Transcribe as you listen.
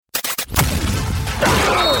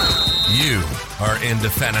you are into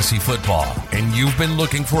fantasy football and you've been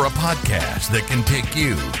looking for a podcast that can take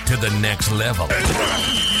you to the next level.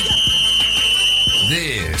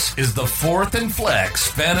 This is the Fourth and Flex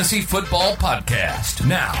Fantasy Football Podcast.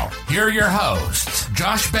 Now, here are your hosts,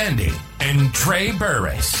 Josh Bandy and Trey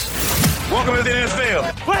Burris. Welcome to the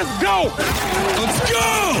NFL. Let's go! Let's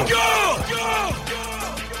go! Go! Go!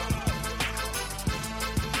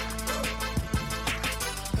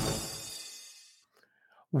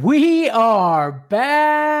 We are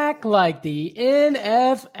back like the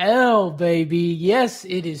NFL, baby. Yes,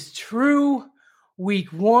 it is true.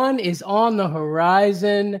 Week 1 is on the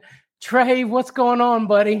horizon. Trey, what's going on,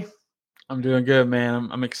 buddy? I'm doing good, man.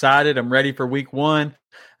 I'm excited. I'm ready for week 1.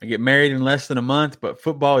 I get married in less than a month, but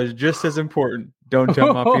football is just as important. Don't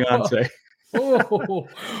tell my fiance.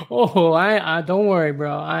 I don't worry,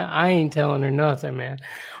 bro. I ain't telling her nothing, man.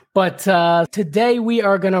 But today we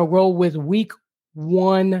are going to roll with week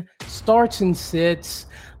 1 starts and sits.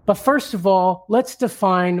 But first of all, let's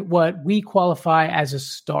define what we qualify as a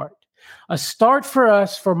start. A start for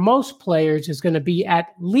us, for most players, is going to be at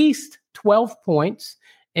least 12 points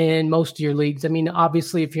in most of your leagues. I mean,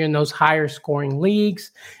 obviously, if you're in those higher scoring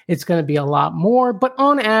leagues, it's going to be a lot more. But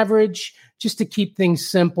on average, just to keep things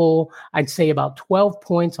simple, I'd say about 12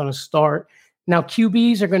 points on a start. Now,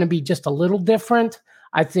 QBs are going to be just a little different.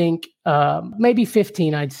 I think maybe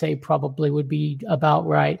 15, I'd say probably would be about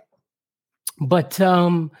right. But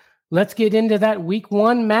let's get into that week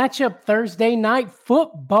 1 matchup, Thursday night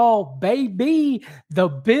football, baby. The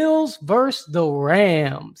Bills versus the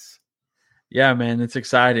Rams. Yeah, man, it's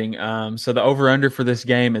exciting. So the over-under for this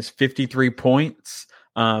game is 53 points,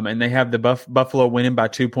 and they have the Buffalo winning by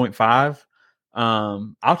 2.5.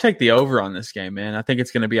 I'll take the over on this game, man. I think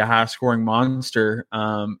it's going to be a high-scoring monster,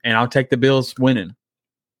 and I'll take the Bills winning.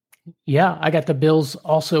 Yeah, I got the Bills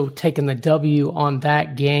also taking the W on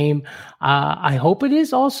that game. I hope it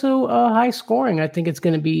is also high scoring. I think it's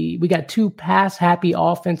going to be. We got 2 pass-happy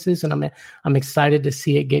offenses, and I'm excited to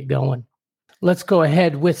see it get going. Let's go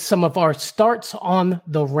ahead with some of our starts on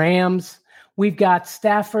the Rams. We've got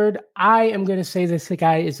Stafford. I am going to say this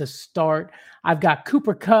guy is a start. I've got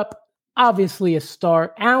Cooper Kupp, obviously a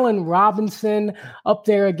start. Allen Robinson up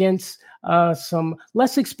there against some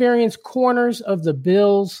less experienced corners of the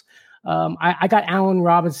Bills. I got Allen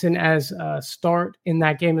Robinson as a start in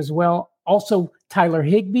that game as well. Also, Tyler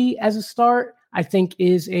Higbee as a start, I think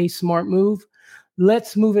is a smart move.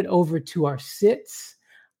 Let's move it over to our sits.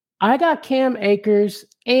 I got Cam Akers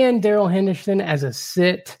and Darrell Henderson as a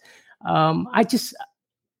sit. I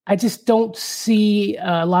just don't see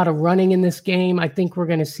a lot of running in this game. I think we're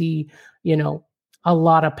going to see, a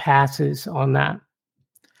lot of passes on that.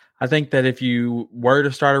 I think that if you were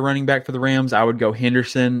to start a running back for the Rams, I would go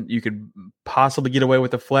Henderson. You could possibly get away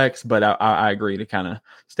with the flex, but I agree to kind of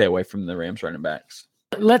stay away from the Rams running backs.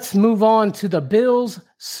 Let's move on to the Bills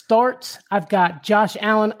starts. I've got Josh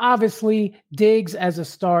Allen, obviously, Diggs as a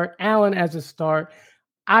start, Allen as a start.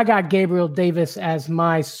 I got Gabriel Davis as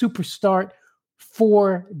my super start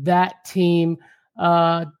for that team.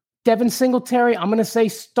 Devin Singletary, I'm going to say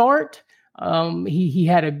start. He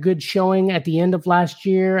had a good showing at the end of last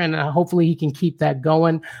year, and hopefully he can keep that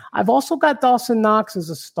going. I've also got Dawson Knox as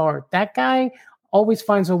a start. That guy always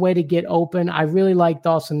finds a way to get open. I really like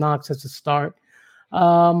Dawson Knox as a start.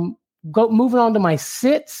 Moving on to my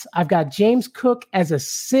sits, I've got James Cook as a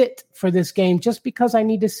sit for this game just because I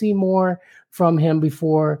need to see more from him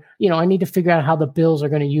before, I need to figure out how the Bills are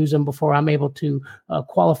going to use him before I'm able to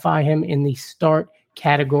qualify him in the start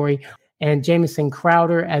category. And Jamison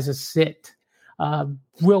Crowder as a sit.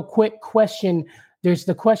 Real quick question. There's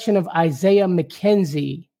the question of Isaiah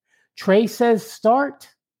McKenzie. Trey says start.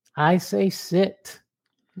 I say sit.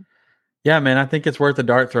 Yeah, man, I think it's worth a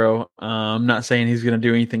dart throw. I'm not saying he's going to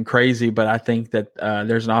do anything crazy, but I think that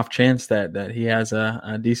there's an off chance that he has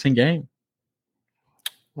a decent game.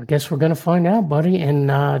 I guess we're going to find out, buddy, in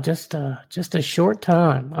just a short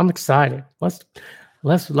time. I'm excited.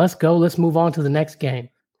 Let's go. Let's move on to the next game.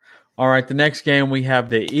 All right, the next game we have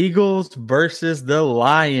the Eagles versus the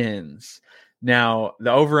Lions. Now,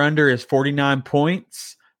 the over-under is 49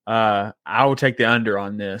 points. I will take the under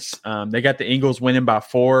on this. They got the Eagles winning by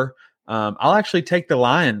 4. I'll actually take the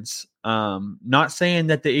Lions. Not saying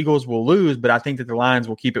that the Eagles will lose, but I think that the Lions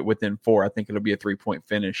will keep it within 4. I think it'll be a 3-point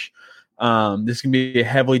finish. This can be a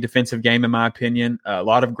heavily defensive game, in my opinion. A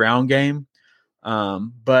lot of ground game.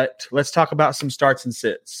 But let's talk about some starts and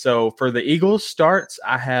sits. So for the Eagles starts,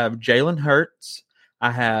 I have Jalen Hurts,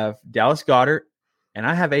 I have Dallas Goedert, and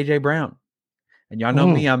I have A.J. Brown. And y'all know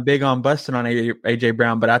me, I'm big on busting on A.J.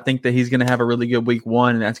 Brown, but I think that he's going to have a really good week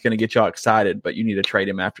 1, and that's going to get y'all excited, but you need to trade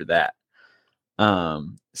him after that.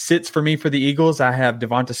 Sits for me for the Eagles, I have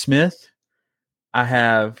Devonta Smith. I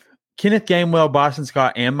have Kenneth Gainwell, Boston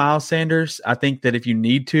Scott, and Miles Sanders. I think that if you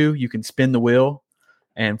need to, you can spin the wheel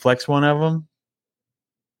and flex one of them.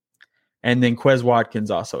 And then Quez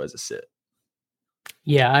Watkins also as a sit.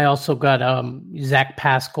 Yeah, I also got Zach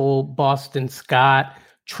Pascal, Boston Scott.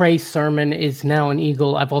 Trey Sermon is now an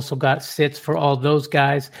Eagle. I've also got sits for all those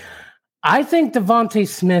guys. I think Devonta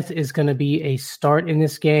Smith is going to be a start in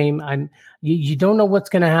this game. You don't know what's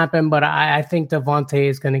going to happen, but I think Devonta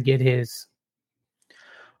is going to get his.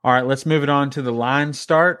 All right, let's move it on to the line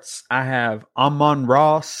starts. I have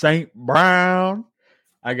Amon-Ra St. Brown.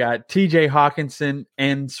 I got TJ Hawkinson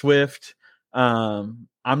and Swift. I'm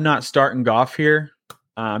not starting Goff here.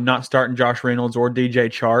 I'm not starting Josh Reynolds or DJ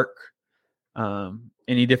Chark.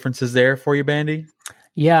 Any differences there for you, Bandy?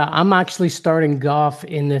 Yeah, I'm actually starting Goff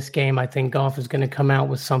in this game. I think Goff is going to come out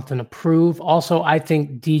with something to prove. Also, I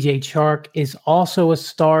think DJ Chark is also a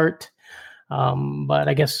start. But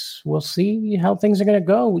I guess we'll see how things are going to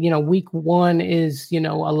go. Week 1 is,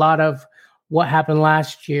 a lot of what happened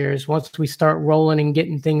last year. Is once we start rolling and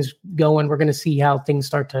getting things going, we're going to see how things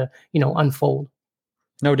start to, unfold.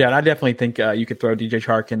 No doubt. I definitely think you could throw DJ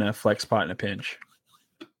Chark in a flex spot in a pinch.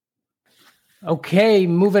 Okay,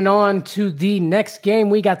 moving on to the next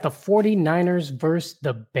game. We got the 49ers versus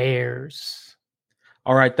the Bears.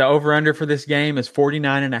 All right, the over-under for this game is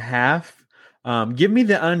 49.5. Give me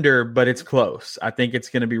the under, but it's close. I think it's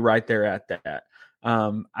going to be right there at that.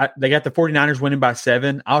 They got the 49ers winning by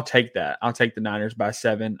 7. I'll take that. I'll take the Niners by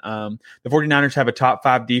 7. The 49ers have a top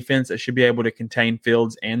 5 defense that should be able to contain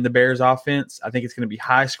Fields and the Bears offense. I think it's going to be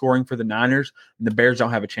high scoring for the Niners, and the Bears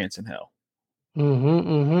don't have a chance in hell.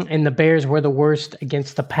 And the Bears were the worst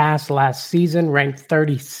against the pass last season, ranked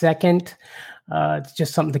 32nd. It's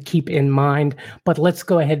just something to keep in mind. But let's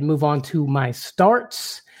go ahead and move on to my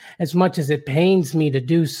starts. As much as it pains me to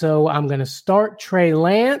do so, I'm going to start Trey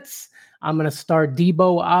Lance. I'm going to start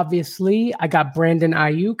Debo, obviously. I got Brandon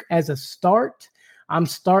Ayuk as a start. I'm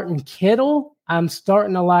starting Kittle. I'm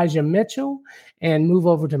starting Elijah Mitchell. And move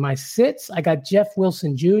over to my sits. I got Jeff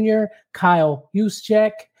Wilson Jr., Kyle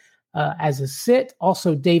Juszczyk as a sit.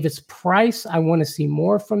 Also, Davis Price. I want to see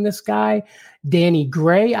more from this guy. Danny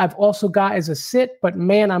Gray, I've also got as a sit. But,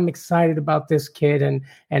 man, I'm excited about this kid.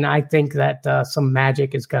 And I think that some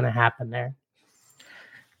magic is going to happen there.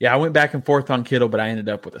 Yeah, I went back and forth on Kittle, but I ended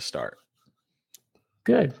up with a start.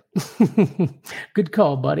 Good. Good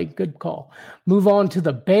call, buddy. Good call. Move on to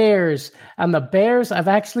the Bears. On the Bears, I've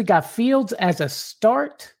actually got Fields as a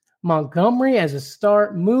start, Montgomery as a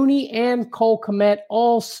start, Mooney and Cole Kmet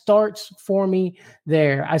all starts for me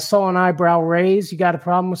there. I saw an eyebrow raise. You got a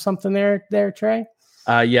problem with something there, Trey?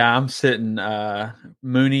 Yeah, I'm sitting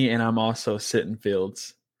Mooney, and I'm also sitting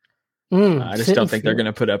Fields. I just don't think they're going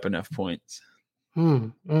to put up enough points.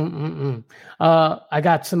 I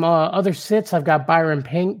got some other sits. I've got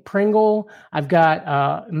Byron Pringle. I've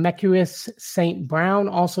got Mecuus St. Brown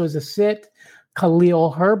also as a sit.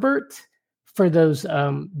 Khalil Herbert for those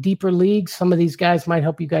deeper leagues. Some of these guys might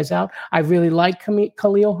help you guys out. I really like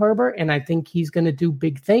Khalil Herbert, and I think he's going to do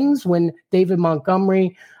big things when David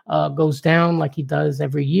Montgomery goes down like he does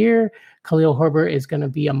every year. Khalil Herbert is going to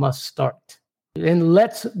be a must start. And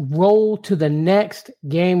let's roll to the next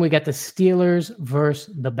game. We got the Steelers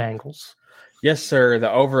versus the Bengals. Yes, sir. The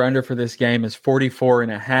over-under for this game is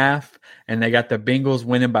 44.5, and they got the Bengals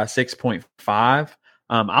winning by 6.5.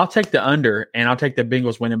 I'll take the under, and I'll take the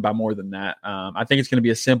Bengals winning by more than that. I think it's going to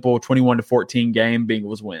be a simple 21-14 game.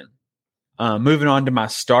 Bengals win. Moving on to my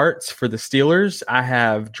starts for the Steelers, I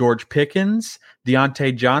have George Pickens,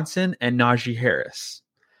 Deontay Johnson, and Najee Harris.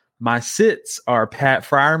 My sits are Pat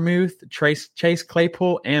Freiermuth, Chase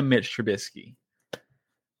Claypool, and Mitch Trubisky.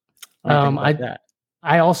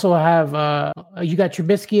 I also have you got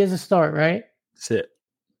Trubisky as a start, right? Sit.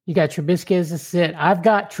 You got Trubisky as a sit. I've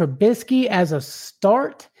got Trubisky as a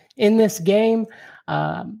start in this game.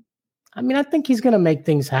 I think he's going to make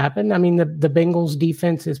things happen. I mean, the Bengals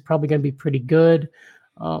defense is probably going to be pretty good,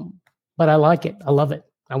 but I like it. I love it.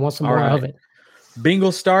 I want some more of it.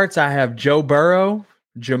 Bengals starts, I have Joe Burrow,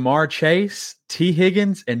 Jamar Chase, T.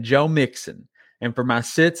 Higgins, and Joe Mixon. And for my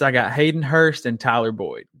sits, I got Hayden Hurst and Tyler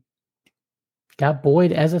Boyd. Got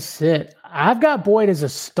Boyd as a sit. I've got Boyd as a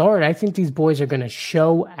start. I think these boys are going to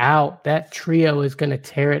show out. That trio is going to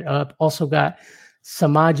tear it up. Also got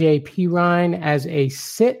Samaje Perine as a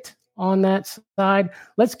sit on that side.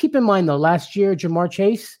 Let's keep in mind, though, last year, Jamar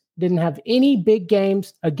Chase didn't have any big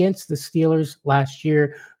games against the Steelers last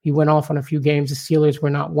year. He went off on a few games. The Steelers were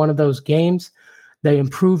not one of those games. The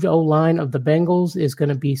improved O-line of the Bengals is going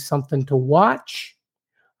to be something to watch.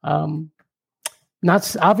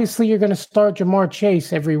 Not obviously you're going to start Jamar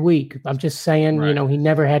Chase every week. I'm just saying, Right. he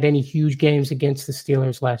never had any huge games against the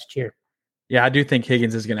Steelers last year. Yeah, I do think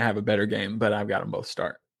Higgins is going to have a better game, but I've got them both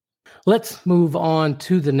start. Let's move on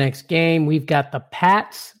to the next game. We've got the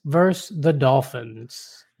Pats versus the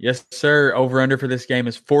Dolphins. Yes, sir. Over-under for this game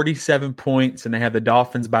is 47 points, and they have the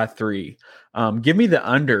Dolphins by 3. Give me the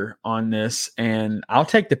under on this, and I'll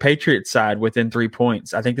take the Patriots side within 3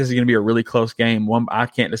 points. I think this is going to be a really close game. I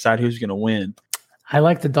can't decide who's going to win. I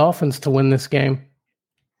like the Dolphins to win this game.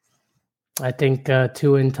 I think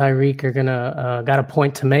Tua and Tyreek are gonna got a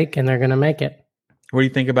point to make, and they're gonna make it. What do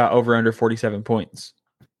you think about over/under 47 points?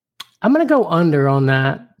 I'm gonna go under on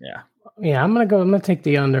that. Yeah, I'm gonna take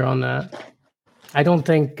the under on that. I don't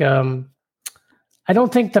think the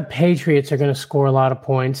Patriots are gonna score a lot of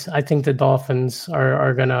points. I think the Dolphins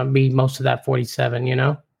are gonna be most of that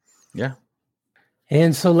 47. Yeah.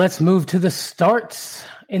 And so let's move to the starts.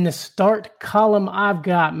 In the start column, I've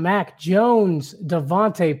got Mac Jones,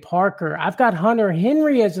 Devontae Parker. I've got Hunter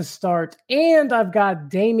Henry as a start, and I've got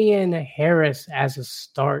Damian Harris as a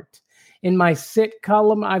start. In my sit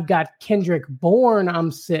column, I've got Kendrick Bourne, I'm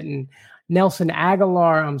sitting. Nelson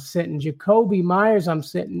Aguilar, I'm sitting. Jacoby Myers, I'm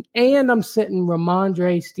sitting. And I'm sitting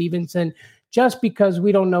Ramondre Stevenson, just because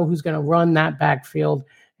we don't know who's going to run that backfield.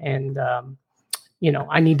 And,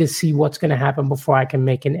 I need to see what's going to happen before I can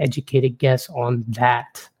make an educated guess on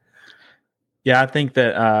that. Yeah, I think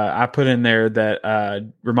that I put in there that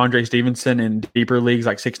Ramondre Stevenson in deeper leagues,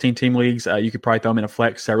 like 16-team leagues, you could probably throw him in a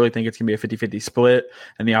flex. I really think it's going to be a 50-50 split,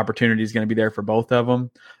 and the opportunity is going to be there for both of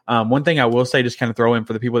them. One thing I will say, just kind of throw in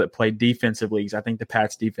for the people that play defensive leagues, I think the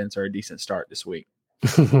Pats defense are a decent start this week.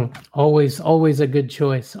 Always a good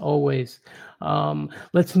choice. Always.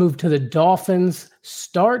 Let's move to the Dolphins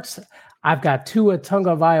starts. I've got Tua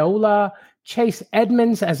Tagovailoa, Chase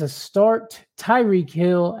Edmonds as a start, Tyreek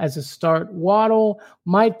Hill as a start, Waddle,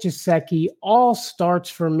 Mike Gesicki, all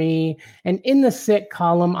starts for me. And in the sit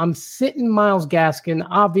column, I'm sitting Myles Gaskin,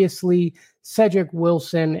 obviously Cedric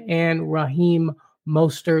Wilson, and Raheem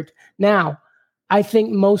Mostert. Now, I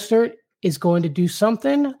think Mostert is going to do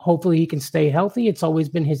something. Hopefully he can stay healthy. It's always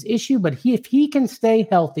been his issue, but if he can stay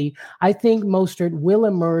healthy, I think Mostert will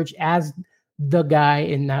emerge as the guy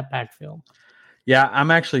in that backfield. Yeah,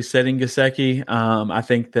 I'm actually sitting Gesicki. I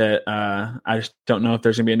think that I just don't know if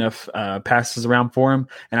there's going to be enough passes around for him.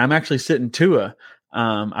 And I'm actually sitting Tua.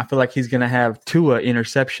 I feel like he's going to have Tua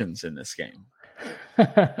interceptions in this game.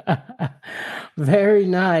 Very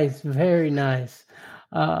nice. Very nice.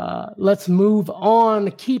 Let's move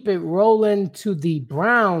on. Keep it rolling to the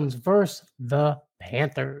Browns versus the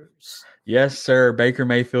Panthers. Yes, sir. Baker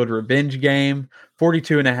Mayfield revenge game,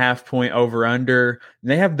 42.5 point over under.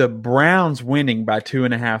 They have the Browns winning by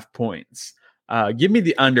 2.5 points. Give me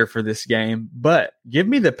the under for this game, but give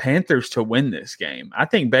me the Panthers to win this game. I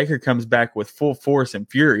think Baker comes back with full force and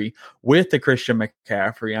fury with the Christian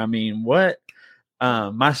McCaffrey. I mean, what?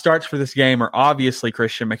 My starts for this game are obviously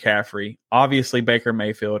Christian McCaffrey, obviously Baker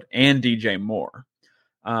Mayfield, and DJ Moore.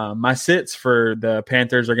 My sits for the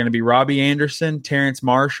Panthers are going to be Robbie Anderson, Terrence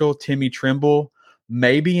Marshall, Timmy Trimble.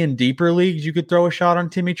 Maybe in deeper leagues you could throw a shot on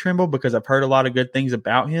Timmy Trimble because I've heard a lot of good things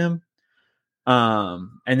about him.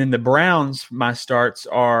 And then the Browns, my starts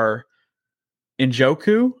are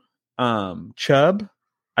Njoku, Chubb.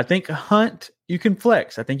 I think Hunt, you can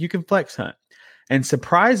flex. I think you can flex Hunt. And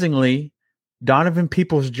surprisingly, Donovan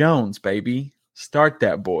Peoples-Jones, baby. Start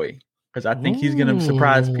that boy because I think he's going to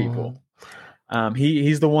surprise people.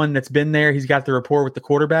 He's the one that's been there. He's got the rapport with the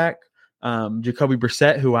quarterback, Jacoby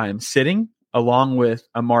Brissett, who I am sitting, along with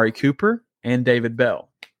Amari Cooper and David Bell.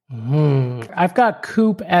 I've got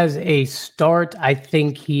Coop as a start. I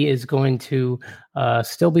think he is going to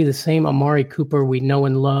still be the same Amari Cooper we know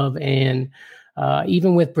and love. And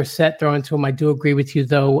even with Brissett thrown to him, I do agree with you,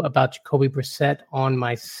 though, about Jacoby Brissett on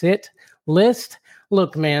my sit list.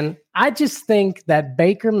 Look, man, I just think that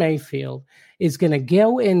Baker Mayfield is going to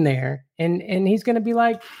go in there and he's going to be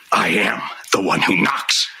like, I am the one who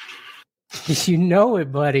knocks. You know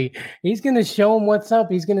it, buddy. He's going to show him what's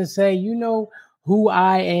up. He's going to say, you know who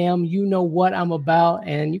I am, you know what I'm about,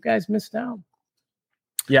 and you guys missed out.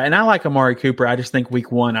 Yeah, and I like Amari Cooper. I just think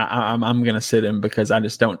week one, I'm going to sit him because I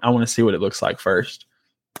want to see what it looks like first.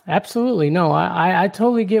 Absolutely. No, I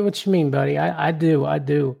totally get what you mean, buddy. I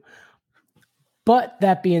do. But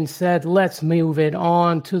that being said, let's move it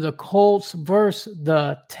on to the Colts versus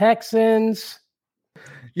the Texans.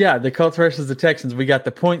 Yeah, the Colts versus the Texans. We got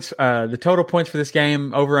the points. The total points for this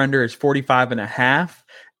game over under is 45.5,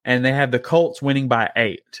 and they have the Colts winning by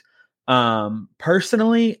 8.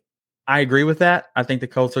 Personally, I agree with that. I think the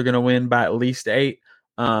Colts are going to win by at least 8.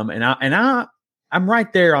 And I'm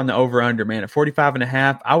right there on the over-under, man. At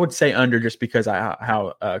 45.5, I would say under just because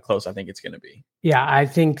how close I think it's going to be. Yeah, I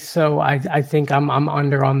think so. I think I'm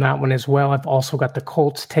under on that one as well. I've also got the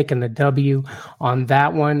Colts taking the W on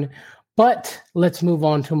that one. But let's move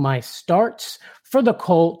on to my starts. For the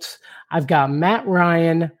Colts, I've got Matt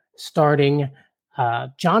Ryan starting.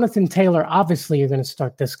 Jonathan Taylor, obviously you're going to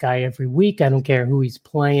start this guy every week. I don't care who he's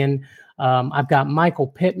playing. I've got Michael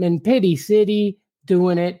Pittman, Pity City,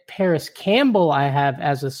 doing it. Paris Campbell I have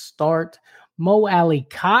as a start. Mo Alley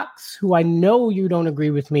Cox, who I know you don't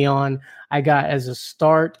agree with me on, I got as a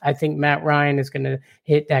start. I think Matt Ryan is going to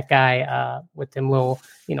hit that guy with them little,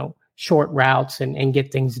 short routes and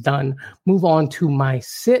get things done. Move on to my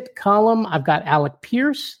sit column. I've got Alec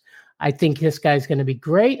Pierce. I think this guy's going to be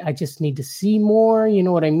great. I just need to see more. You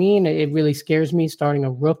know what I mean? It really scares me starting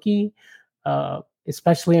a rookie,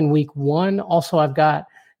 especially in week 1. Also, I've got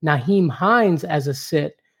Nyheim Hines as a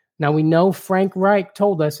sit. Now, we know Frank Reich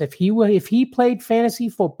told us if he played fantasy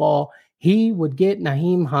football, he would get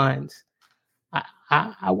Nyheim Hines.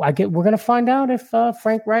 We're going to find out if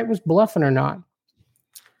Frank Reich was bluffing or not.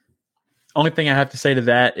 Only thing I have to say to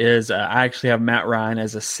that is I actually have Matt Ryan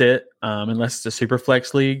as a sit, unless it's a super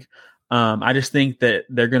flex league. I just think that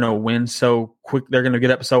they're going to win so quick. They're going to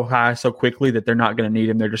get up so high so quickly that they're not going to need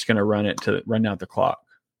him. They're just going to run out the clock.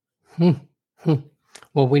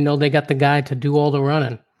 Well, we know they got the guy to do all the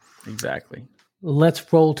running. Exactly.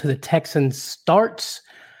 Let's roll to the Texans starts.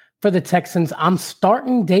 For the Texans, I'm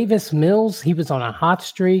starting Davis Mills. He was on a hot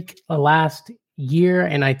streak last year,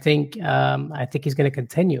 and I think he's going to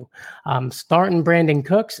continue. Starting Brandon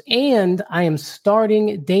Cooks, and I am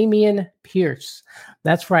starting Dameon Pierce.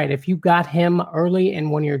 That's right. If you got him early in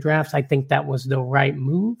one of your drafts, I think that was the right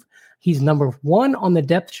move. He's number 1 on the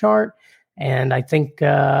depth chart, and I think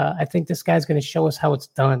this guy's going to show us how it's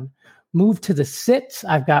done. Move to the sits.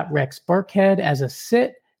 I've got Rex Burkhead as a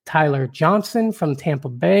sit, Tyler Johnson from Tampa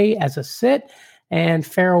Bay as a sit, and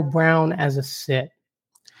Pharaoh Brown as a sit.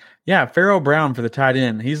 Yeah, Pharaoh Brown for the tight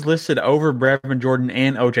end. He's listed over Brevin Jordan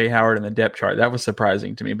and O.J. Howard in the depth chart. That was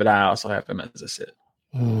surprising to me, but I also have him as a sit.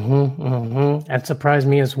 That surprised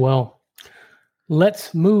me as well.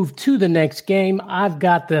 Let's move to the next game. I've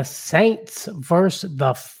got the Saints versus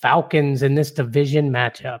the Falcons in this division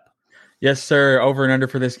matchup. Yes, sir. Over and under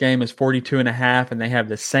for this game is 42.5, and they have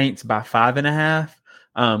the Saints by 5.5.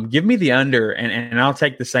 Give me the under, and I'll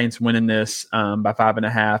take the Saints winning this by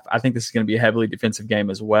 5.5. I think this is going to be a heavily defensive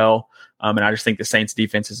game as well, and I just think the Saints'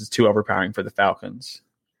 defense is too overpowering for the Falcons.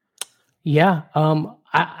 Yeah,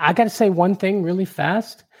 I got to say one thing really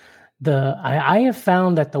fast. I have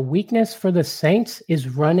found that the weakness for the Saints is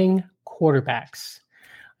running quarterbacks.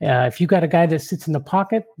 If you got a guy that sits in the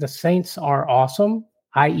pocket, the Saints are awesome,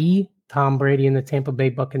 i.e., Tom Brady and the Tampa Bay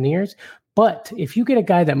Buccaneers. But if you get a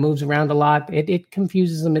guy that moves around a lot, it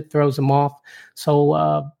confuses them, it throws them off. So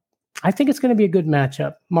I think it's going to be a good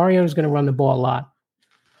matchup. Mariota's going to run the ball a lot.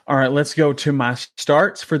 All right, let's go to my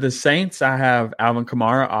starts for the Saints. I have Alvin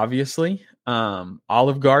Kamara, obviously.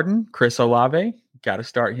 Olive Garden, Chris Olave, got to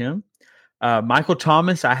start him. Michael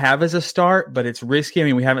Thomas, I have as a start, but it's risky. I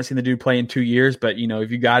mean, we haven't seen the dude play in 2 years, but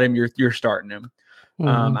if you got him, you're starting him.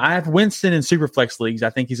 I have Winston in Superflex leagues. I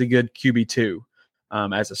think he's a good QB2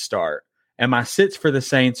 as a start. And my sits for the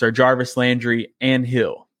Saints are Jarvis Landry and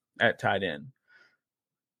Hill at tight end.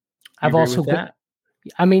 I've also got,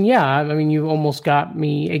 you almost got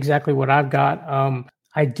me exactly what I've got.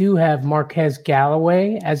 I do have Marquez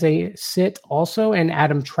Galloway as a sit also, and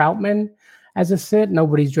Adam Troutman as a sit.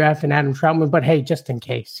 Nobody's drafting Adam Troutman, but hey, just in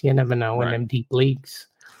case, you never know in them deep leagues.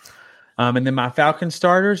 And then my Falcon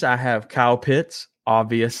starters, I have Kyle Pitts,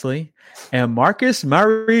 obviously, and Marcus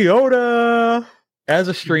Mariota as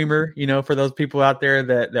a streamer. For those people out there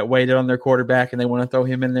that waited on their quarterback and they want to throw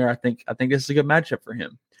him in there, I think this is a good matchup for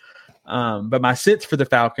him. But my sits for the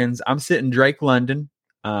Falcons, I'm sitting Drake London.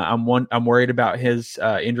 I'm worried about his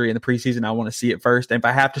injury in the preseason. I want to see it first. And if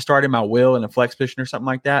I have to start him, I will in a flex position or something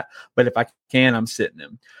like that. But if I can, I'm sitting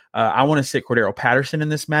him. I want to sit Cordero Patterson in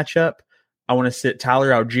this matchup. I want to sit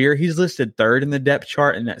Tyler Algier. He's listed 3rd in the depth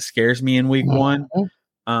chart, and that scares me in week 1.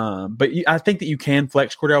 But I think that you can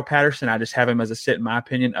flex Cordero Patterson. I just have him as a sit, in my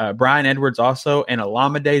opinion. Brian Edwards also, and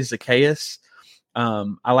Olamide Zacchaeus.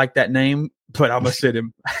 I like that name, but I'm going to sit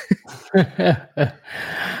him.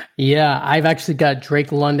 Yeah, I've actually got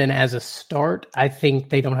Drake London as a start. I think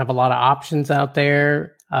they don't have a lot of options out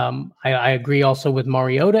there. I agree also with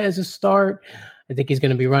Mariota as a start. I think he's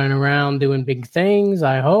going to be running around doing big things.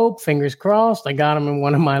 I hope. Fingers crossed. I got him in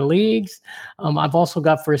one of my leagues. I've also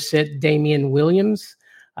got for a sit Damian Williams.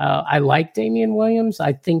 I like Damian Williams.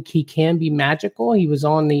 I think he can be magical. He was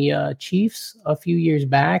on the Chiefs a few years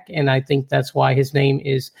back, and I think that's why his name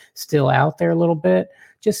is still out there a little bit.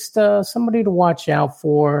 Just somebody to watch out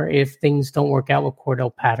for if things don't work out with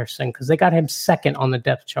Cordell Patterson, because they got him second on the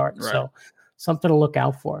depth chart. Right. So something to look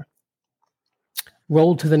out for.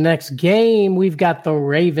 Roll to the next game. We've got the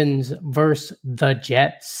Ravens versus the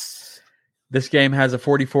Jets. This game has a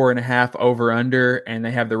 44.5 over-under, and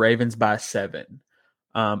they have the Ravens by 7.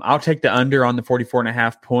 I'll take the under on the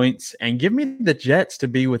 44.5 points and give me the Jets to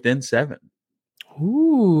be within 7.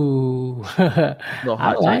 Ooh,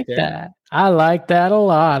 I like that. I like that a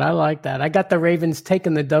lot. I like that. I got the Ravens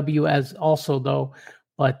taking the W as also, though,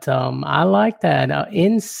 but I like that.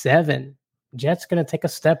 In 7. Jets going to take a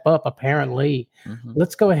step up, apparently. Mm-hmm.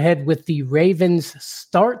 Let's go ahead with the Ravens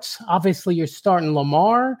starts. Obviously, you're starting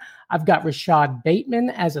Lamar. I've got Rashad Bateman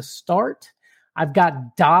as a start. I've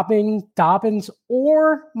got Dobbins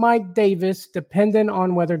or Mike Davis, depending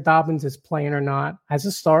on whether Dobbins is playing or not, as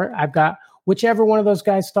a start. I've got whichever one of those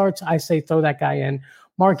guys starts, I say throw that guy in.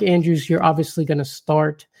 Mark Andrews, you're obviously going to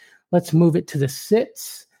start. Let's move it to the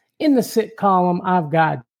sits. In the sit column, I've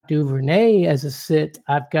got Duvernay as a sit.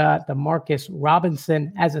 I've got Demarcus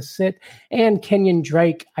Robinson as a sit, and Kenyon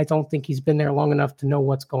Drake. I don't think he's been there long enough to know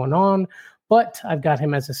what's going on, but I've got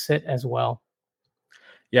him as a sit as well.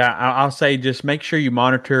 Yeah, I'll say just make sure you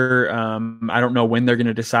monitor. I don't know when they're going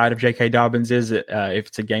to decide if J.K. Dobbins is, if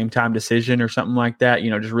it's a game time decision or something like that.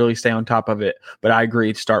 Just really stay on top of it. But I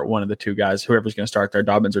agree, start one of the two guys, whoever's going to start there,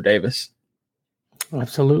 Dobbins or Davis.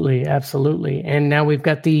 Absolutely, absolutely. And now we've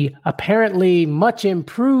got the apparently much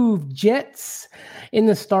improved Jets in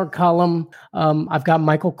the start column. I've got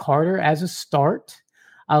Michael Carter as a start,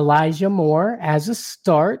 Elijah Moore as a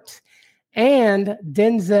start, and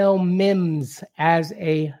Denzel Mims as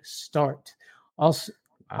a start. Also,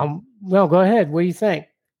 well, go ahead. What do you think?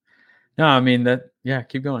 No, I mean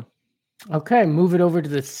keep going. Okay, move it over to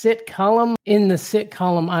the sit column. In the sit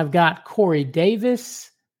column, I've got Corey Davis.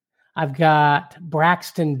 I've got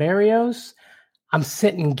Braxton Berrios. I'm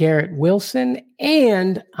sitting Garrett Wilson,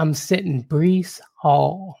 and I'm sitting Breece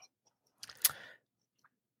Hall.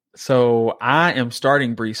 So I am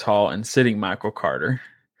starting Breece Hall and sitting Michael Carter.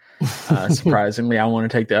 Surprisingly, I want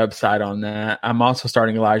to take the upside on that. I'm also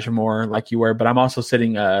starting Elijah Moore like you were, but I'm also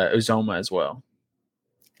sitting Uzomah as well.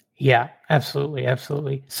 Yeah, absolutely,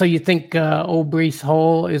 absolutely. So you think old Breece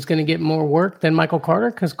Hall is going to get more work than Michael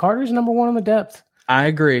Carter? Because Carter's number one on the depth. I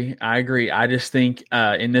agree. I just think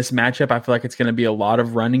in this matchup, I feel like it's going to be a lot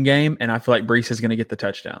of running game, and I feel like Breece is going to get the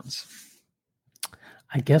touchdowns.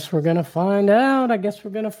 I guess we're going to find out.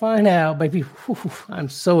 Baby. Whew, I'm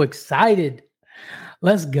so excited.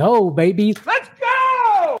 Let's go, baby. Let's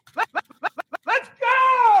go! Let's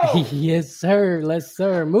go! Yes, sir. Let's,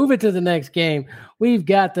 sir. Move it to the next game. We've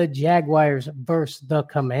got the Jaguars versus the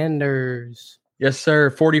Commanders. Yes, sir.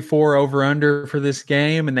 44 over under for this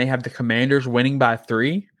game, and they have the Commanders winning by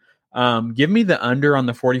 3. Give me the under on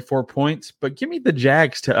the 44 points, but give me the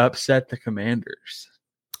Jags to upset the Commanders.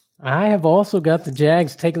 I have also got the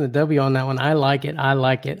Jags taking the W on that one. I like it. I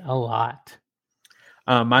like it a lot.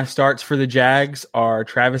 My starts for the Jags are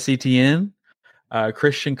Travis Etienne,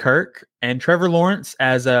 Christian Kirk, and Trevor Lawrence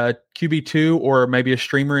as a QB2 or maybe a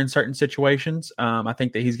streamer in certain situations. I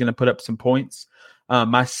think that he's going to put up some points.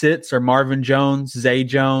 My sits are Marvin Jones, Zay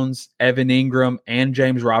Jones, Evan Ingram, and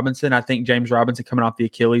James Robinson. I think James Robinson coming off the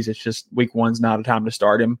Achilles, it's just week one's not a time to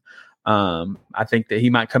start him. I think that he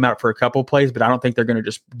might come out for a couple plays, but I don't think they're going to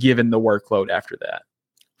just give him the workload after that.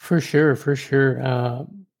 For sure.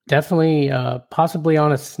 Definitely, possibly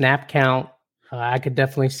on a snap count. I could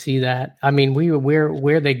definitely see that. I mean,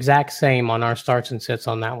 we're the exact same on our starts and sits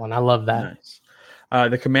on that one. I love that. Nice.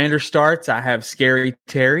 The Commander starts, I have Scary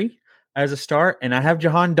Terry as a start, and I have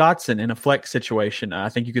Jahan Dotson in a flex situation. I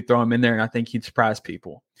think you could throw him in there, and I think he'd surprise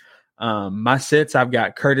people. My sits, I've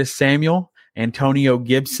got Curtis Samuel, Antonio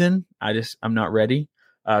Gibson. I'm not ready.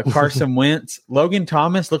 Carson Wentz. Logan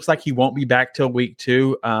Thomas looks like he won't be back till week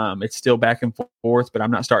 2. It's still back and forth, but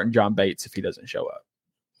I'm not starting John Bates if he doesn't show up.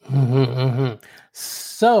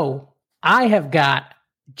 So I have got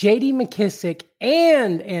J.D. McKissick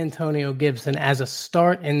and Antonio Gibson as a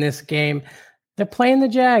start in this game. They're playing the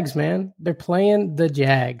Jags, man. They're playing the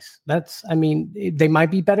Jags. They might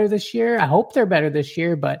be better this year. I hope they're better this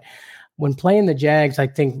year, but when playing the Jags, I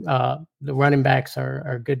think the running backs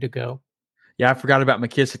are good to go. Yeah, I forgot about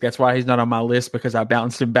McKissick. That's why he's not on my list, because I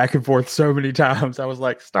bounced him back and forth so many times. I was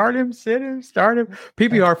like, start him, sit him, start him.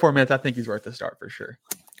 PPR formats, I think he's worth a start for sure.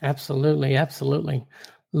 Absolutely.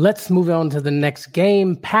 Let's move on to the next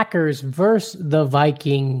game. Packers versus the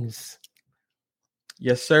Vikings.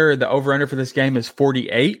 Yes, sir. The over-under for this game is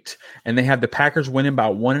 48, and they have the Packers winning by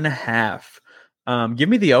 1.5. Give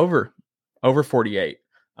me the over 48.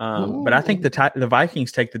 But I think the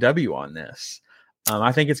Vikings take the W on this.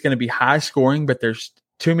 I think it's going to be high scoring, but there's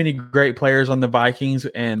too many great players on the Vikings,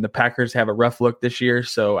 and the Packers have a rough look this year,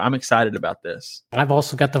 so I'm excited about this. I've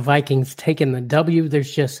also got the Vikings taking the W.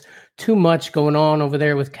 There's just too much going on over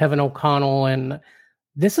there with Kevin O'Connell, and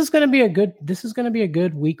this is going to be a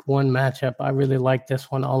good week 1 matchup. I really like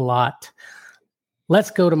this one a lot.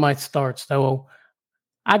 Let's go to my starts, though.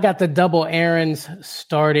 I got the double Aarons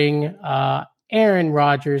starting. Aaron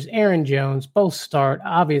Rodgers, Aaron Jones, both start.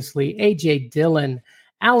 Obviously, A.J. Dillon,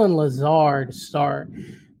 Alan Lazard start.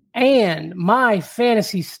 And my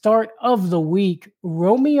fantasy start of the week,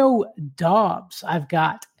 Romeo Doubs, I've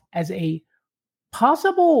got as a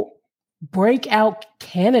possible breakout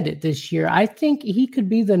candidate this year. I think he could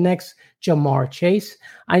be the next Jamar Chase.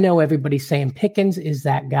 I know everybody's saying Pickens is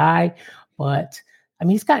that guy, but I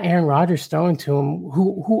mean, he's got Aaron Rodgers throwing to him,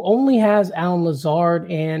 who only has Alan Lazard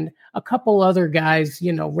and a couple other guys,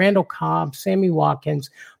 Randall Cobb, Sammy Watkins.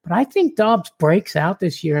 But I think Doubs breaks out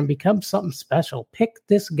this year and becomes something special. Pick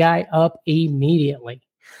this guy up immediately.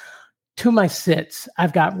 To my sits,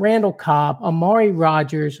 I've got Randall Cobb, Amari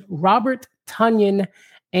Rodgers, Robert Tonyan,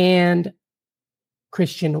 and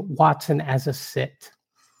Christian Watson as a sit.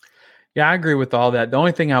 Yeah, I agree with all that. The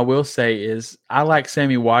only thing I will say is I like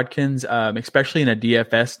Sammy Watkins, especially in a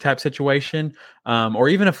DFS type situation, or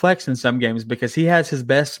even a flex in some games, because he has his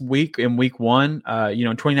best week in week 1.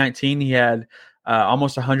 In 2019, he had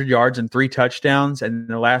almost 100 yards and 3 touchdowns. And in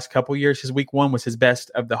the last couple years, his week 1 was his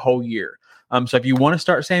best of the whole year. So if you want to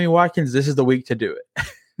start Sammy Watkins, this is the week to do it.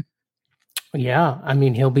 Yeah, I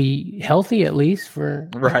mean, he'll be healthy at least for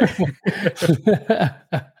right.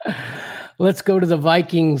 Let's go to the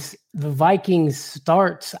Vikings. The Vikings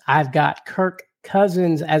starts. I've got Kirk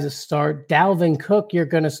Cousins as a start. Dalvin Cook, you're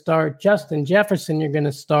going to start. Justin Jefferson, you're going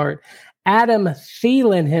to start. Adam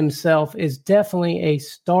Thielen himself is definitely a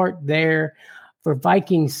start there. For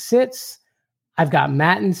Vikings sits, I've got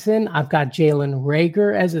Mattinson. I've got Jalen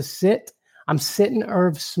Reagor as a sit. I'm sitting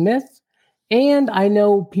Irv Smith. And I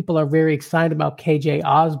know people are very excited about KJ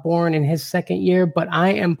Osborne in his second year, but I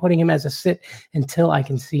am putting him as a sit until I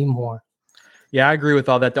can see more. Yeah, I agree with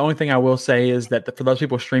all that. The only thing I will say is that for those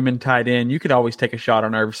people streaming tight end, you could always take a shot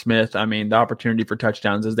on Irv Smith. I mean, the opportunity for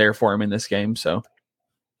touchdowns is there for him in this game. So,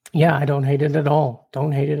 yeah, I don't hate it at all.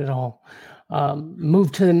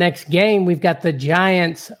 Move to the next game. We've got the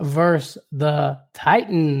Giants versus the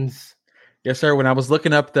Titans. Yes, sir. When I was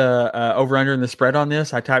looking up the over-under and the spread on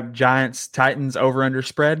this, I typed Giants, Titans, over-under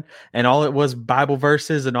spread, and all it was Bible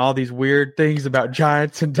verses and all these weird things about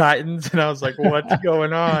Giants and Titans, and I was like, what's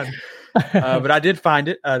going on? But I did find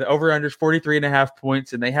it. The over-under is 43.5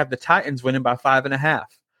 points, and they have the Titans winning by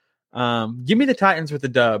 5.5. Give me the Titans with the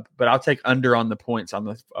dub, but I'll take under on the points on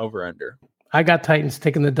the over-under. I got Titans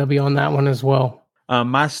taking the W on that one as well.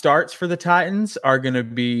 My starts for the Titans are going to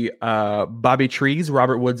be Bobby Trees,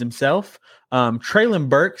 Robert Woods himself, Treylon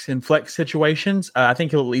Burks in flex situations. I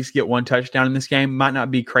think he'll at least get 1 touchdown in this game. Might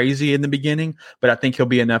not be crazy in the beginning, but I think he'll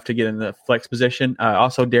be enough to get in the flex position.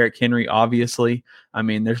 Also, Derrick Henry, obviously. I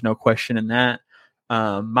mean, there's no question in that.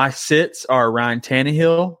 My sits are Ryan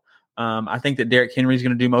Tannehill. I think that Derrick Henry is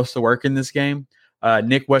going to do most of the work in this game.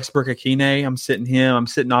 Nick Westbrook-Akine, I'm sitting him. I'm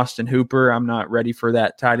sitting Austin Hooper. I'm not ready for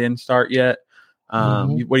that tight end start yet.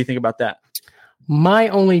 What do you think about that? My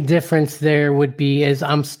only difference there would be is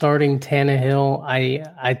I'm starting Tannehill.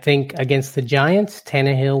 I think against the Giants,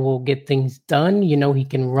 Tannehill will get things done. He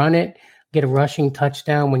can run it, get a rushing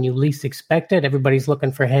touchdown when you least expect it. Everybody's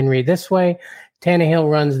looking for Henry this way.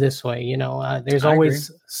 Tannehill runs this way. There's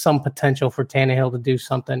always some potential for Tannehill to do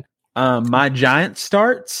something. My Giants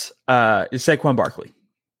starts is Saquon Barkley.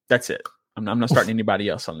 That's it. I'm not starting anybody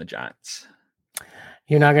else on the Giants.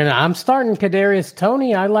 You're not gonna. I'm starting Kadarius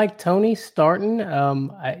Toney. I like Toney starting.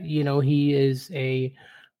 He is a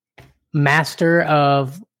master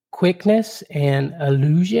of quickness and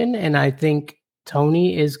illusion, and I think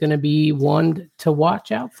Toney is going to be one to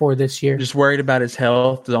watch out for this year. Just worried about his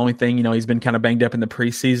health. The only thing, he's been kind of banged up in the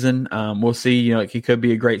preseason. We'll see. He could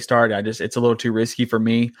be a great start. It's a little too risky for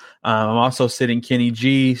me. I'm also sitting Kenny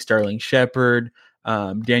G, Sterling Shepard,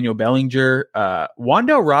 Daniel Bellinger,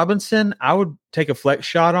 Wan'Dale Robinson. I would take a flex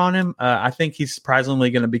shot on him. I think he's surprisingly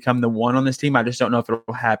going to become the one on this team. I just don't know if it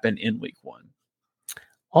will happen in week 1.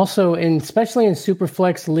 Also, especially in super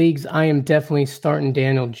flex leagues, I am definitely starting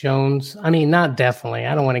Daniel Jones. I mean, not definitely.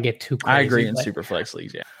 I don't want to get too crazy. I agree in super flex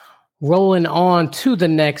leagues, yeah. Rolling on to the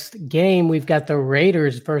next game, we've got the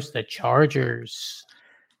Raiders versus the Chargers.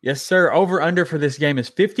 Yes, sir. Over under for this game is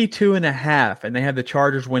 52.5, and they have the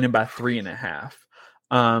Chargers winning by 3.5.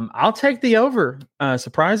 I'll take the over,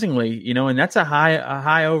 surprisingly, and that's a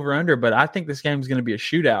high over under, but I think this game is going to be a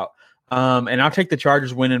shootout. And I'll take the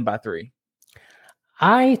Chargers winning by 3.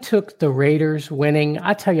 I took the Raiders winning.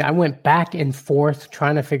 I tell you, I went back and forth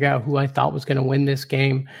trying to figure out who I thought was going to win this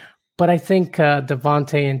game. But I think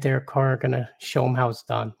Devontae and Derek Carr are going to show them how it's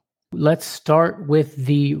done. Let's start with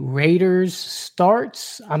the Raiders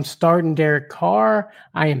starts. I'm starting Derek Carr.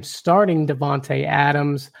 I am starting Devontae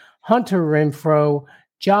Adams. Hunter Renfrow.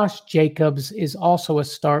 Josh Jacobs is also a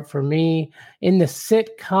start for me. In the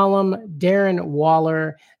sit column, Darren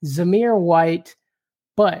Waller, Zamir White.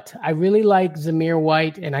 But I really like Zamir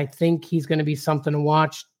White, and I think he's going to be something to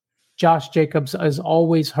watch. Josh Jacobs is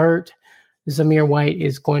always hurt. Zamir White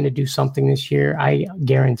is going to do something this year. I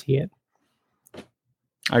guarantee it.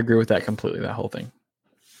 I agree with that completely, that whole thing.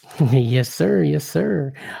 Yes, sir. Yes,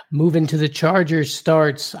 sir. Moving to the Chargers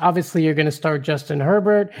starts. Obviously, you're going to start Justin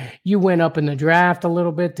Herbert. You went up in the draft a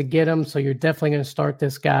little bit to get him, so you're definitely going to start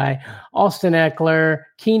this guy. Austin Eckler,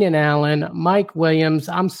 Keenan Allen, Mike Williams.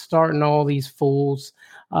 I'm starting all these fools.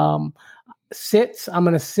 Sits. I'm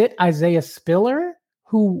going to sit Isaiah Spiller,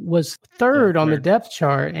 who was third on the depth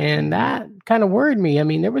chart, and that kind of worried me. I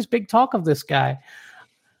mean, there was big talk of this guy.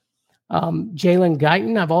 Jalen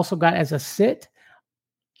Guyton, I've also got as a sit.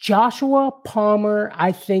 Joshua Palmer,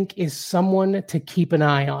 I think, is someone to keep an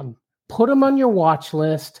eye on. Put him on your watch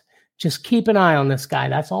list. Just keep an eye on this guy.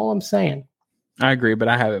 That's all I'm saying. I agree, but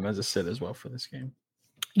I have him as a sit as well for this game.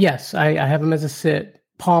 Yes, I have him as a sit.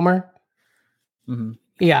 Palmer. Mm-hmm.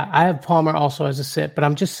 Yeah, I have Palmer also as a sit, but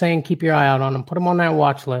I'm just saying keep your eye out on him. Put him on that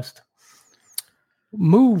watch list.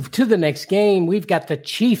 Move to the next game. We've got the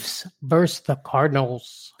Chiefs versus the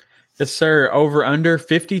Cardinals. Yes, sir. Over under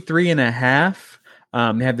 53.5.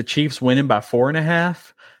 They have the Chiefs winning by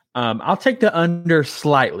 4.5. I'll take the under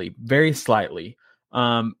slightly, very slightly.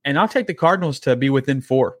 And I'll take the Cardinals to be within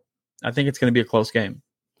 4. I think it's going to be a close game.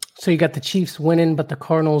 So you got the Chiefs winning, but the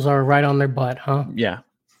Cardinals are right on their butt, huh? Yeah.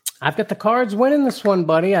 I've got the Cards winning this one,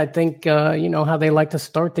 buddy. I think, you know how they like to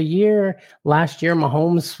start the year. Last year,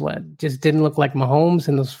 Mahomes just didn't look like Mahomes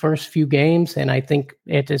in those first few games. And I think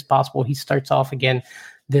it is possible he starts off again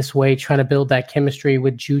this way, trying to build that chemistry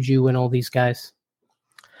with Juju and all these guys.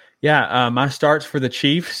 Yeah, my starts for the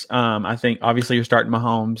Chiefs. I think obviously you're starting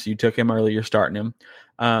Mahomes. You took him early. You're starting him.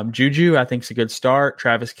 Juju, I think, is a good start.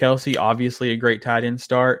 Travis Kelce, obviously a great tight end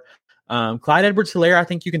start. Clyde Edwards-Helaire, I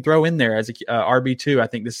think you can throw in there as a RB2. I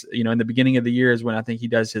think this, in the beginning of the year is when I think he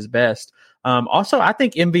does his best. Also, I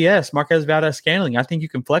think MVS, Marquez Valdes-Scantling, I think you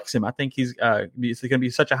can flex him. I think it's going to be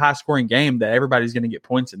such a high-scoring game that everybody's going to get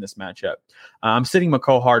points in this matchup. I'm sitting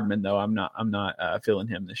McCole Hardman though. I'm not feeling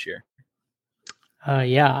him this year.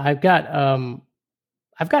 Yeah, I've got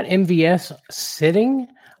MVS sitting,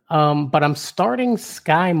 but I'm starting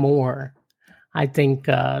Sky Moore. I think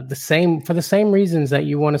for the same reasons that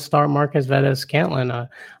you want to start Marquez Valdes-Scantling.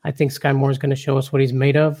 I think Sky Moore is going to show us what he's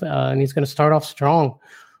made of, and he's going to start off strong.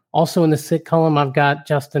 Also in the sit column, I've got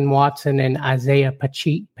Justin Watson and Isaiah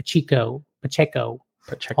Pacheco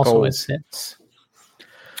also as sits.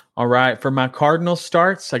 All right, for my Cardinals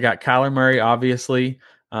starts, I got Kyler Murray, obviously.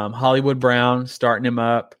 Hollywood Brown, starting him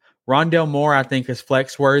up. Rondale Moore, I think, is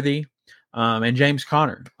flex worthy. And James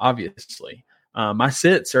Conner, obviously. My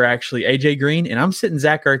sits are actually AJ Green, and I'm sitting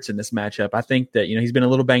Zach Ertz in this matchup. I think that, he's been a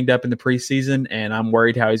little banged up in the preseason, and I'm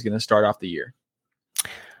worried how he's going to start off the year.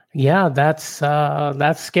 Yeah, that's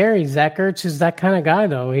scary. Zach Ertz is that kind of guy,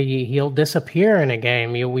 though. He'll disappear in a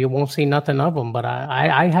game. We won't see nothing of him, but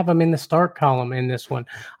I have him in the start column in this one.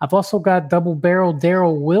 I've also got double barrel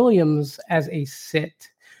Darrell Williams as a sit,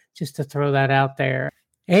 just to throw that out there.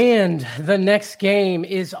 And the next game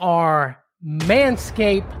is our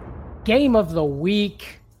Manscaped game of the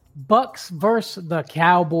week. Bucks versus the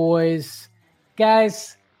Cowboys.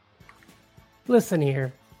 Guys, listen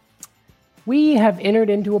here. We have entered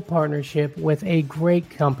into a partnership with a great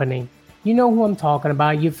company. You know who I'm talking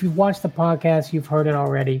about. If you've watched the podcast, you've heard it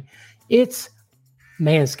already. It's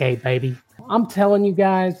Manscaped, baby. I'm telling you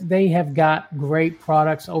guys, they have got great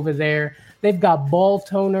products over there. They've got ball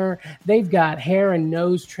toner. They've got hair and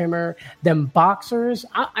nose trimmer. Them boxers.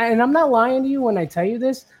 And I'm not lying to you when I tell you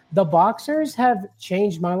this. The boxers have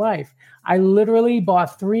changed my life. I literally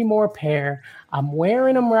bought 3 more pair. I'm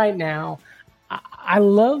wearing them right now. I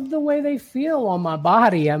love the way they feel on my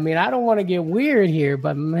body. I mean, I don't want to get weird here,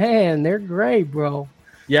 but man, they're great, bro.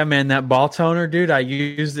 Yeah, man, that ball toner, dude, I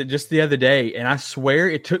used it just the other day, and I swear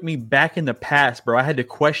it took me back in the past, bro. I had to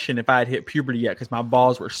question if I had hit puberty yet because my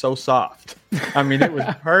balls were so soft. I mean, it was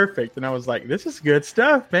perfect, and I was like, this is good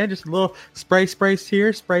stuff, man. Just a little spray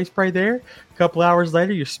here, spray there. A couple hours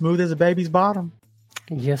later, you're smooth as a baby's bottom.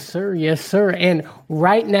 Yes, sir. Yes, sir. And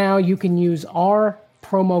right now, you can use our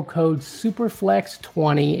promo code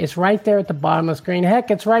SUPERFLEX20. It's right there at the bottom of the screen. Heck,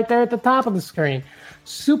 it's right there at the top of the screen.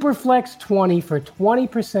 SUPERFLEX20 for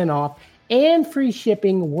 20% off and free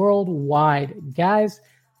shipping worldwide. Guys,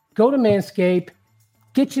 go to Manscaped,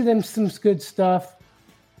 get you them some good stuff.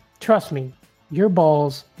 Trust me, your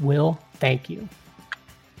balls will thank you.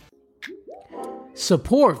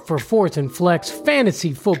 Support for Fourth and Flex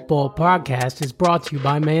Fantasy Football Podcast is brought to you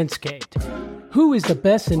by Manscaped. Who is the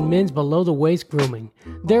best in men's below-the-waist grooming?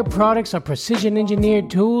 Their products are precision-engineered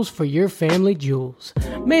tools for your family jewels.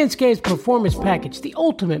 Manscaped's Performance Package, the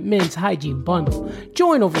ultimate men's hygiene bundle.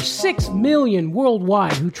 Join over 6 million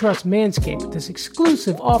worldwide who trust Manscaped with this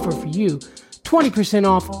exclusive offer for you. 20%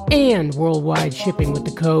 off and worldwide shipping with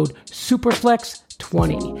the code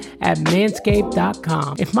SUPERFLEX20 at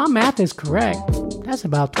manscaped.com. If my math is correct, that's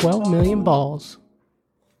about 12 million balls.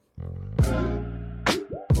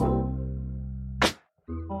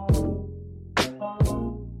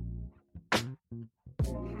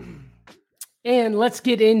 And let's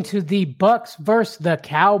get into the Bucks versus the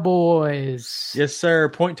Cowboys. Yes, sir.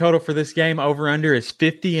 Point total for this game over under is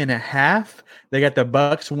 50.5. They got the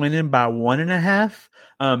Bucks winning by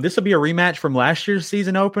 1.5. This will be a rematch from last year's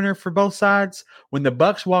season opener for both sides when the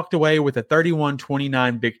Bucks walked away with a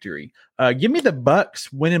 31-29 victory. Give me the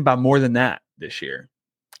Bucks winning by more than that this year.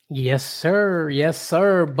 Yes, sir. Yes,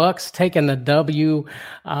 sir. Bucks taking the W.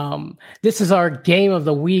 This is our game of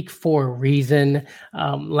the week for a reason.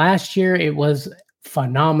 Last year, it was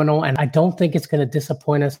phenomenal, and I don't think it's going to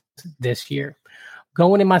disappoint us this year.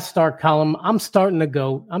 Going in my start column, I'm starting the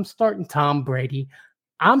GOAT. I'm starting Tom Brady.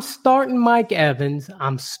 I'm starting Mike Evans.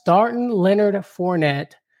 I'm starting Leonard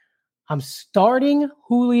Fournette. I'm starting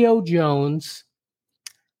Julio Jones.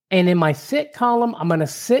 And in my sit column, I'm going to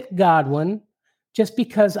sit Godwin. Just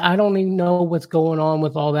because I don't even know what's going on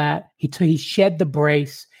with all that. He shed the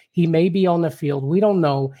brace. He may be on the field. We don't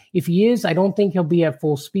know. If he is, I don't think he'll be at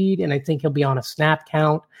full speed, and I think he'll be on a snap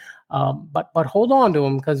count. But hold on to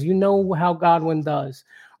him because you know how Godwin does.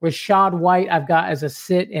 Rachaad White I've got as a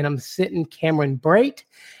sit, and I'm sitting Cameron Brate.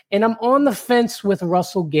 And I'm on the fence with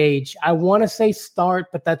Russell Gage. I want to say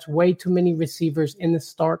start, but that's way too many receivers in the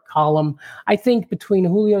start column. I think between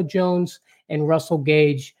Julio Jones and Russell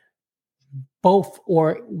Gage, both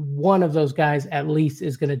or one of those guys at least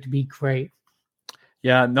is going to be great.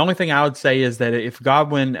 Yeah, the only thing I would say is that if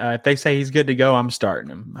Godwin, if they say he's good to go, I'm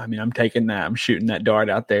starting him. I mean, I'm taking that. I'm shooting that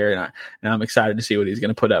dart out there, and I'm excited to see what he's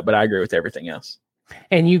going to put up. But I agree with everything else.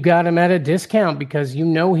 And you got him at a discount because you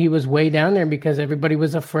know he was way down there because everybody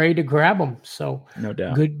was afraid to grab him. So no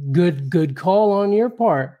doubt, good call on your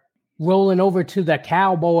part. Rolling over to the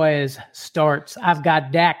Cowboys starts. I've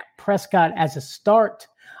got Dak Prescott as a start.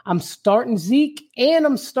 I'm starting Zeke and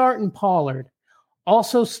I'm starting Pollard.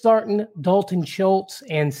 Also starting Dalton Schultz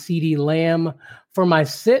and CeeDee Lamb. For my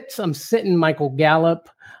sits, I'm sitting Michael Gallup.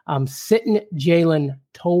 I'm sitting Jalen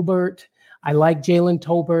Tolbert. I like Jalen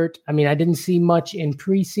Tolbert. I mean, I didn't see much in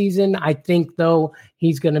preseason. I think, though,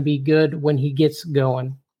 he's going to be good when he gets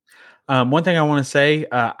going. One thing I want to say,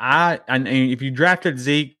 and if you drafted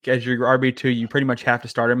Zeke as your RB2, you pretty much have to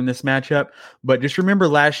start him in this matchup. But just remember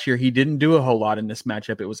last year, he didn't do a whole lot in this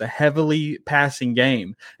matchup. It was a heavily passing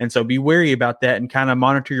game. And so be wary about that and kind of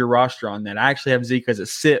monitor your roster on that. I actually have Zeke as a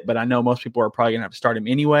sit, but I know most people are probably going to have to start him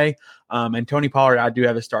anyway. And Tony Pollard, I do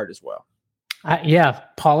have a start as well.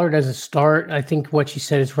 Pollard as a start. I think what you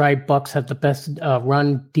said is right. Bucks have the best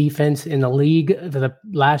run defense in the league for the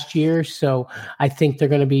last year, so I think they're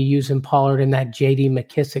going to be using Pollard in that J.D.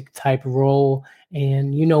 McKissic type role.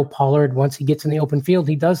 And you know, Pollard, once he gets in the open field,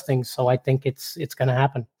 he does things. So I think it's going to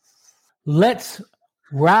happen. Let's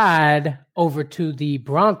ride over to the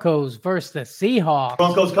Broncos versus the Seahawks.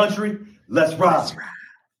 Broncos country, let's ride.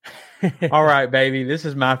 All right, baby. This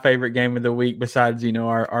is my favorite game of the week besides,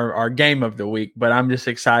 our game of the week. But I'm just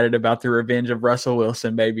excited about the revenge of Russell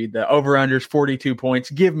Wilson, baby. The over-under is 42 points.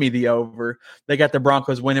 Give me the over. They got the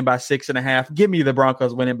Broncos winning by 6.5. Give me the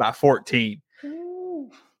Broncos winning by 14.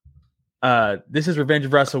 This is revenge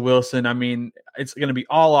of Russell Wilson. I mean, it's going to be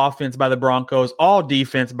all offense by the Broncos, all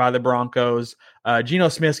defense by the Broncos. Geno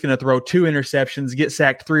Smith's going to throw 2 interceptions, get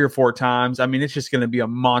sacked 3 or 4 times. I mean, it's just going to be a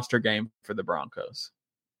monster game for the Broncos.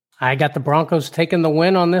 I got the Broncos taking the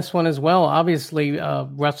win on this one as well. Obviously,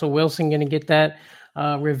 Russell Wilson going to get that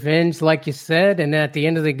revenge, like you said. And at the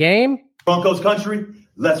end of the game, Broncos country,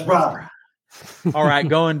 let's ride. All right,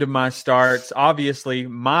 going to my starts. Obviously,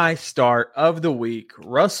 my start of the week,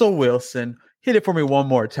 Russell Wilson. Hit it for me one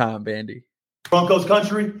more time, Bandy. Broncos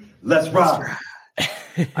country, let's ride.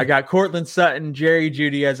 I got Cortland Sutton, Jerry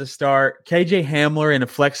Jeudy as a start. KJ Hamler in a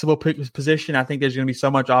flexible position. I think there's going to be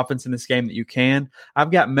so much offense in this game that you can.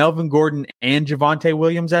 I've got Melvin Gordon and Javonte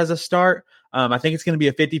Williams as a start. I think it's going to be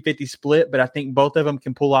a 50-50 split, but I think both of them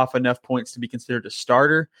can pull off enough points to be considered a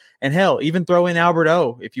starter. And hell, even throw in Albert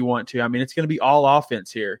O if you want to. I mean, it's going to be all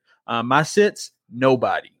offense here. My sits,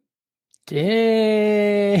 nobody.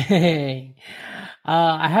 Dang.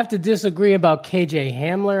 I have to disagree about KJ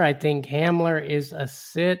Hamler. I think Hamler is a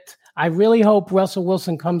sit. I really hope Russell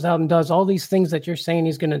Wilson comes out and does all these things that you're saying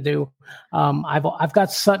he's going to do. I've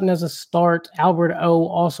got Sutton as a start, Albert O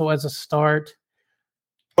also as a start.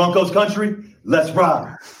 Broncos country, let's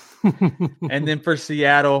ride. And then for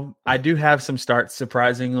Seattle, I do have some starts,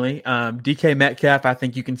 surprisingly. DK Metcalf, I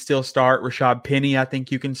think you can still start. Rashad Penny, I think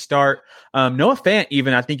you can start. Noah Fant,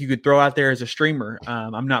 even, I think you could throw out there as a streamer.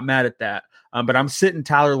 I'm not mad at that. But I'm sitting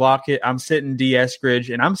Tyler Lockett, I'm sitting D.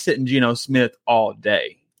 Eskridge, and I'm sitting Geno Smith all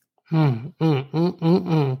day. I've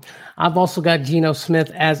also got Geno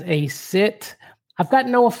Smith as a sit. I've got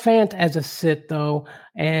Noah Fant as a sit, though,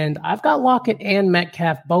 and I've got Lockett and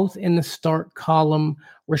Metcalf both in the start column.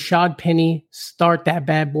 Rashad Penny, start that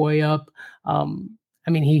bad boy up. I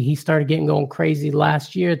mean, he started getting going crazy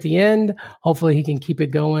last year at the end. Hopefully he can keep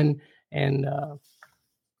it going. And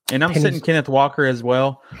I'm sitting Kenneth Walker as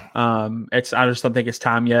well. I just don't think it's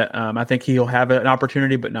time yet. I think he'll have an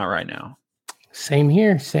opportunity, but not right now. Same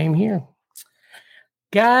here.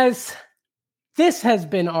 Guys, this has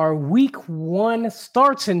been our week 1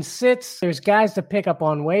 starts and sits. There's guys to pick up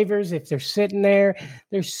on waivers if they're sitting there.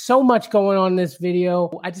 There's so much going on in this video.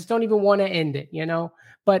 I just don't even want to end it,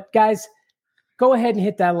 But guys, go ahead and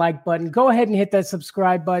hit that like button. Go ahead and hit that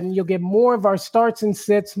subscribe button. You'll get more of our starts and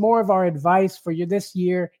sits, more of our advice for you this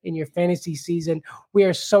year in your fantasy season. We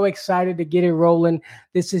are so excited to get it rolling.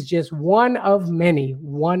 This is just one of many.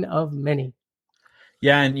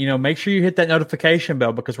 Yeah, and make sure you hit that notification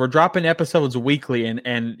bell because we're dropping episodes weekly, and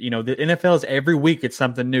the NFL is every week it's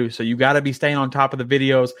something new. So you got to be staying on top of the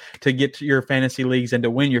videos to get to your fantasy leagues and to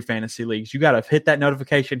win your fantasy leagues. You got to hit that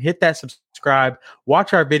notification, hit that subscribe,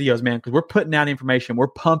 watch our videos, man, because we're putting out information, we're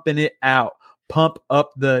pumping it out, pump up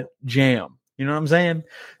the jam. You know what I'm saying?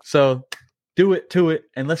 So do it to it,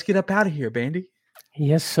 and let's get up out of here, Bandy.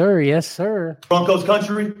 Yes, sir. Broncos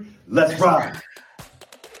country, let's ride.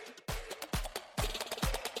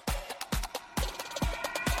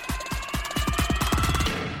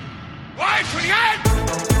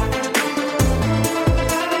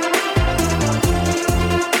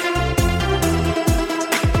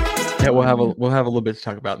 Yeah, we'll have a little bit to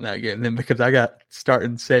talk about in that game then because I got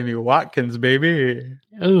starting Sammy Watkins, baby.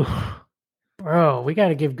 Ooh, bro, we got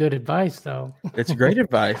to give good advice though. It's great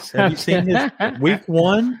advice. Have you seen his week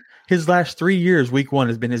 1? His last 3 years, week 1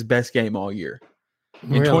 has been his best game all year.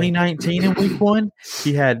 In 2019, in week 1,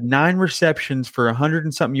 he had 9 receptions for 100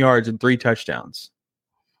 and something yards and 3 touchdowns.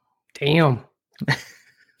 Damn.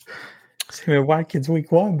 Sammy Watkins,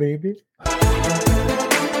 week 1, baby.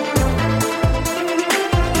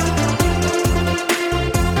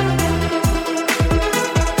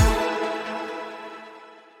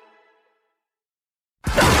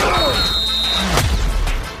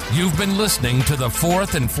 You've been listening to the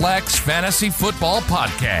 4th and Flex Fantasy Football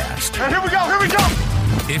Podcast. And here we go.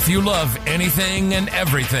 If you love anything and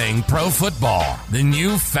everything pro football, then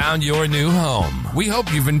you've found your new home. We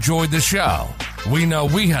hope you've enjoyed the show. We know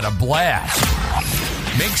we had a blast.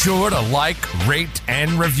 Make sure to like, rate,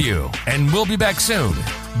 and review, and we'll be back soon.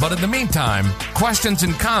 But in the meantime, questions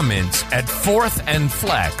and comments at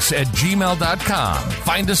 4thandflex@gmail.com.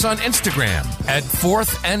 Find us on Instagram at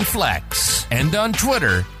 4thandflex and on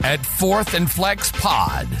Twitter at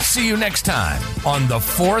 4thandflexpod. See you next time on the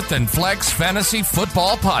 4th and Flex Fantasy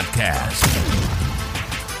Football Podcast.